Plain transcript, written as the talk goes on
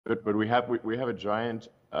but we have a giant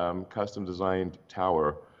custom designed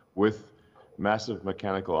tower with massive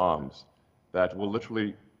mechanical arms that will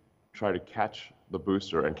literally try to catch the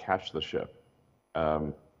booster and catch the ship.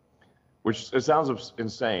 Which it sounds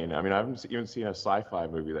insane. I mean, I haven't even seen a sci-fi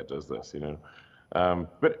movie that does this, you know.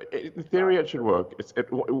 But in theory, it should work.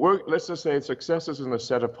 Let's just say success is in a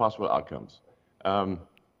set of possible outcomes. I'm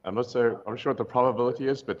not sure what the probability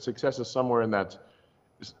is, but success is somewhere in that.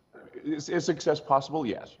 Is success possible?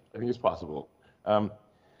 Yes, I think it's possible.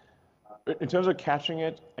 In terms of catching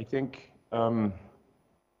it, I think.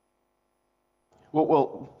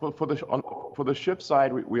 For the ship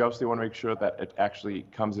side, we obviously want to make sure that it actually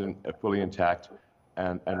comes in fully intact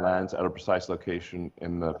and lands at a precise location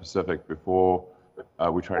in the Pacific before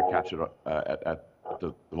we try to catch it at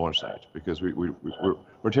the launch site, because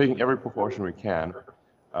we're taking every precaution we can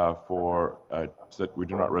so that we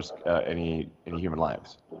do not risk any human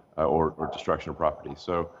lives or destruction of property.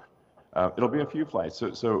 So it'll be a few flights.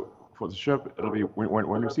 So for the ship, it'll be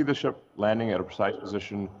when we see the ship landing at a precise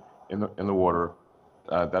position in the water.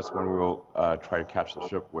 That's when we will try to catch the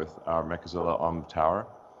ship with our Mechazilla on the tower.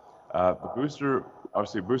 The booster,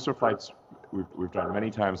 obviously, booster flights we've done many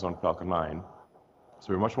times on Falcon 9,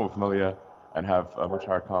 so we're much more familiar and have a much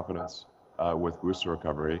higher confidence with booster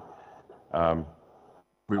recovery.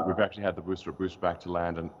 We've actually had the booster boost back to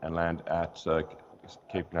land and land at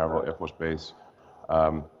Cape Canaveral Air Force Base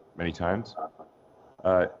many times,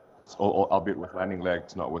 albeit with landing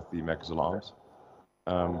legs, not with the Mechazilla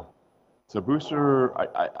arms. So booster,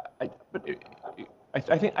 I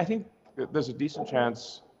think there's a decent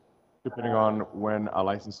chance, depending on when our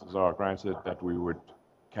licenses are granted, that we would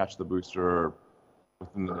catch the booster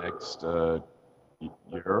within the next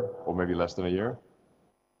year, or maybe less than a year,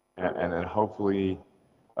 and then hopefully,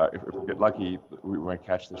 if we get lucky, we might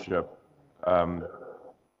catch the ship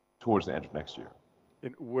towards the end of next year.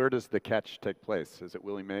 And where does the catch take place? Is it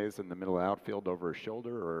Willie Mays in the middle of the outfield over his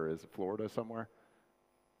shoulder, or is it Florida somewhere?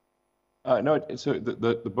 No, so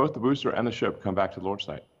both the booster and the ship come back to the launch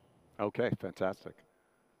site. Okay, fantastic.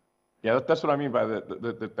 Yeah, that's what I mean by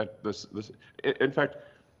this. In fact,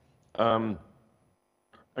 I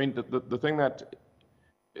mean the thing that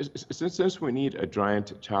since we need a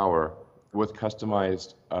giant tower with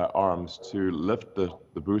customized arms to lift the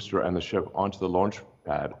booster and the ship onto the launch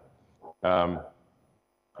pad,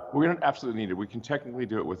 we don't absolutely need it. We can technically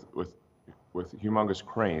do it with humongous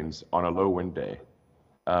cranes on a low wind day.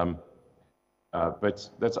 But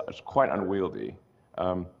that's quite unwieldy.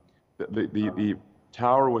 The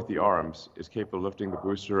tower with the arms is capable of lifting the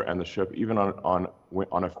booster and the ship even on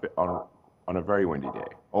a very windy day,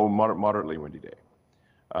 or moderately windy day.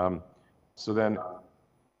 So then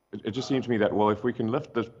it just seems to me that, well, if we can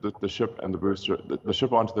lift the ship and the booster, the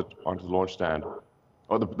ship onto the launch stand,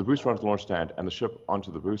 or the booster onto the launch stand and the ship onto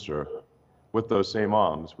the booster with those same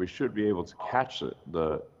arms, we should be able to catch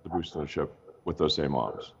the booster and the ship with those same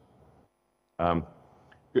arms. You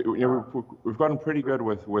know, we've gotten pretty good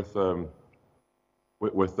with the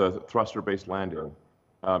thruster-based landing,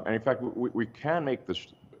 and in fact, we can make the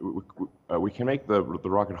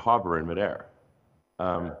rocket hover in midair.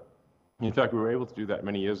 In fact, we were able to do that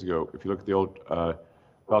many years ago. If you look at the old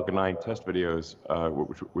Falcon 9 test videos,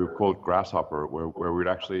 which we called Grasshopper, where we'd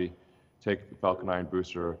actually take the Falcon 9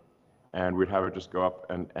 booster and we'd have it just go up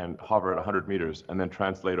and hover at 100 meters and then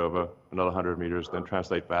translate over another 100 meters, then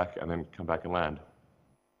translate back and then come back and land.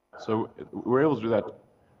 So we were able to do that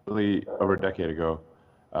really over a decade ago.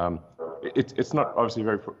 It's not obviously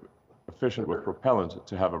very efficient with propellant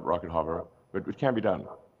to have a rocket hover, but it can be done.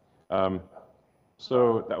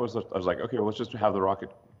 So I was like, okay, well, let's just have the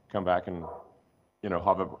rocket come back and, you know,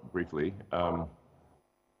 hover briefly, and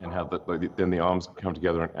have then the arms come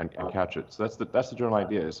together and catch it. So that's the general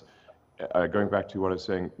idea. Is going back to what I was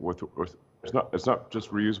saying, it's not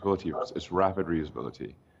just reusability, it's rapid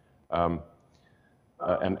reusability, and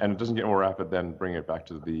it doesn't get more rapid than bringing it back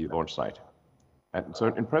to the launch site. And so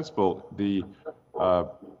in principle, the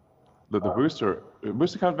booster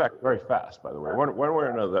comes back very fast. By the way, one way or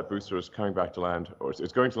another, that booster is coming back to land, or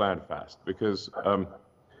it's going to land fast, because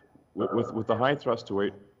with the high thrust to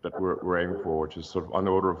weight that we're aiming for, which is sort of on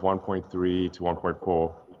the order of 1.3 to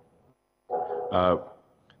 1.4.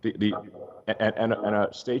 And a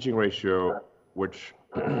staging ratio which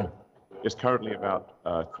is currently about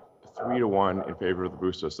 3 to 1 in favor of the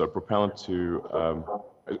booster. So propellant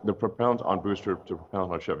the propellant on booster to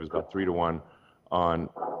propellant on ship is about 3 to 1 on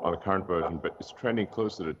the current version, but it's trending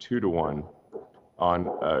closer to 2 to 1 on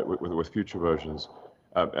with future versions.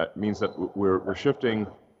 That means that we're shifting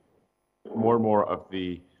more and more of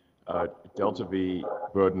the delta V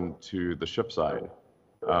burden to the ship side.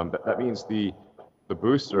 That means the the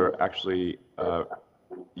booster actually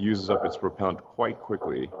uses up its propellant quite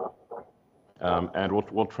quickly, and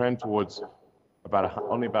will trend towards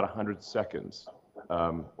only about 100 seconds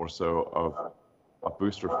or so of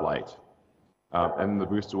booster flight, and the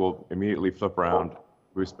booster will immediately flip around,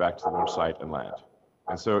 boost back to the launch site, and land.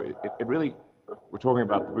 And so it really, we're talking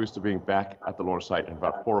about the booster being back at the launch site in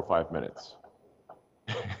about 4 or 5 minutes,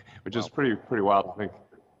 which is pretty wild to think.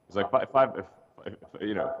 It's like a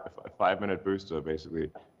 5-minute booster basically.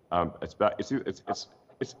 It's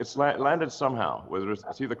landed somehow, whether it's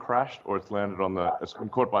either crashed or it's landed it's been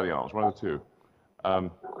caught by the arms, one of the two,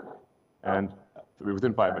 and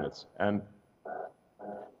within 5 minutes. And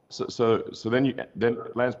so then it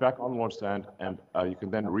lands back on the launch stand, and you can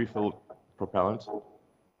then refill propellant.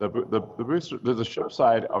 The booster, the ship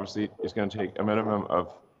side obviously is going to take a minimum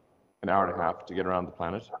of an hour and a half to get around the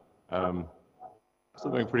planet.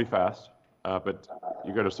 Still going pretty fast, but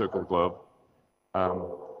you got to circle the globe.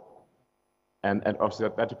 And obviously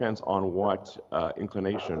that depends on what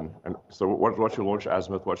inclination, and so what's your launch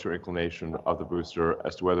azimuth, what's your inclination of the booster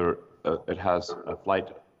as to whether it has a flight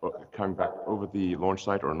coming back over the launch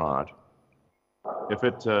site or not. If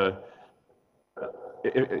it's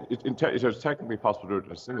technically possible to do it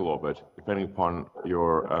in a single orbit, depending upon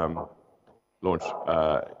your launch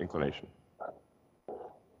inclination.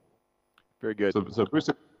 Very good. So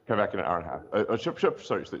booster could come back in an hour and a half.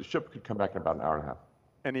 The ship could come back in about an hour and a half.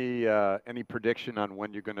 Any prediction on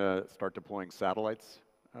when you're going to start deploying satellites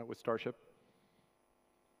with Starship?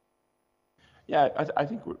 Yeah, I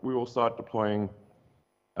think we will start deploying.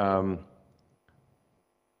 I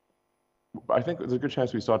think there's a good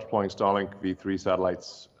chance we start deploying Starlink V3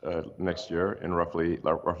 satellites next year, in roughly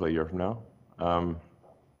a year from now.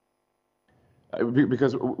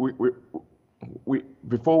 Because we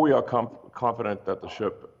before we are confident that the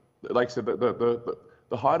ship, like I said,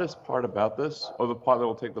 the hardest part about this, or the part that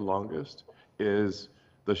will take the longest, is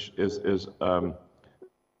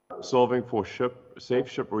solving for safe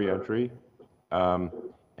ship reentry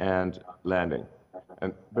and landing.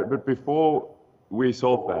 But before we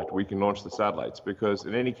solve that, we can launch the satellites, because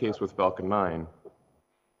in any case with Falcon 9,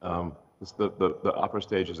 the upper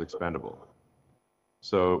stage is expendable.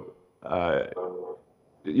 So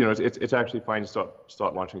it's actually fine to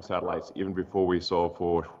start launching satellites even before we solve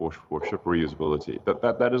for ship reusability.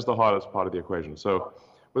 That is the hardest part of the equation. So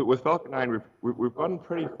with Falcon 9, we've gotten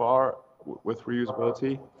pretty far with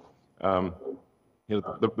reusability.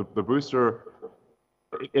 The booster,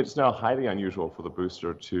 it's now highly unusual for the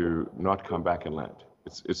booster to not come back and land.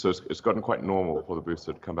 It's gotten quite normal for the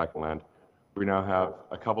booster to come back and land. We now have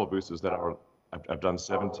a couple of boosters that have done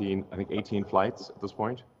 17, I think 18 flights at this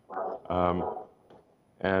point.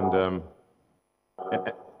 And the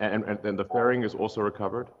fairing is also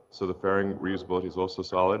recovered, so the fairing reusability is also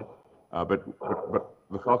solid. But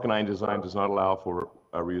the Falcon 9 design does not allow for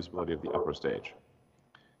reusability of the upper stage.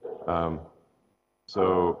 And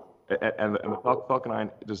the Falcon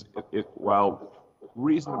 9 while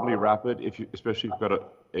reasonably rapid, especially if you've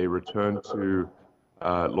got a return to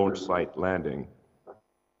launch site landing,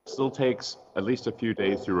 still takes at least a few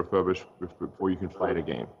days to refurbish before you can fly it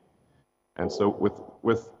again. And so with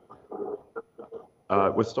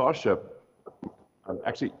Starship,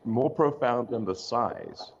 actually more profound than the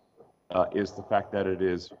size is the fact that it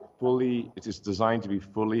is designed to be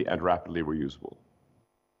fully and rapidly reusable.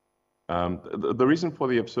 The reason for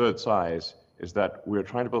the absurd size is that we're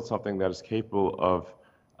trying to build something that is capable of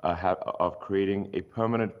creating a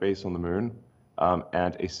permanent base on the moon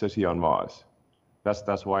and a city on Mars.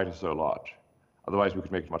 That's why it is so large. Otherwise, we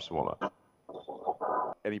could make it much smaller.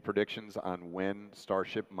 Any predictions on when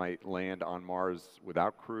Starship might land on Mars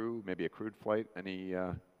without crew, maybe a crewed flight? Any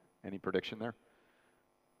prediction there?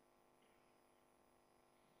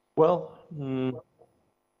 Well,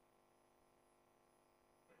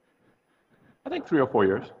 I think 3 or 4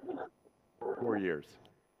 years. 4 years.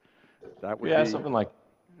 That would be All something like.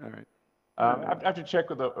 right. I have to check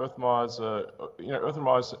with the Earth Mars. Earth and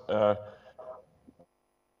Mars.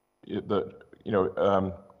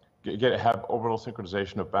 Have orbital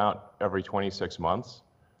synchronization about every 26 months.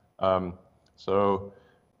 So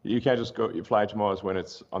you can't just fly to Mars when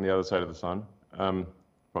it's on the other side of the sun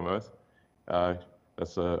from Earth.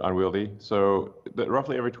 That's unwieldy. So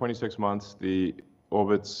roughly every 26 months, the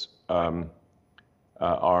orbits are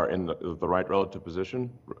in the right relative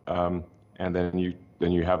position, and then you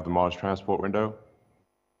have the Mars transport window.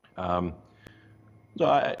 So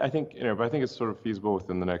I think but I think it's sort of feasible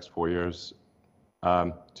within the next 4 years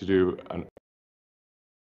to do an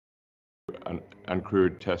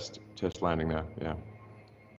uncrewed test landing there. Yeah.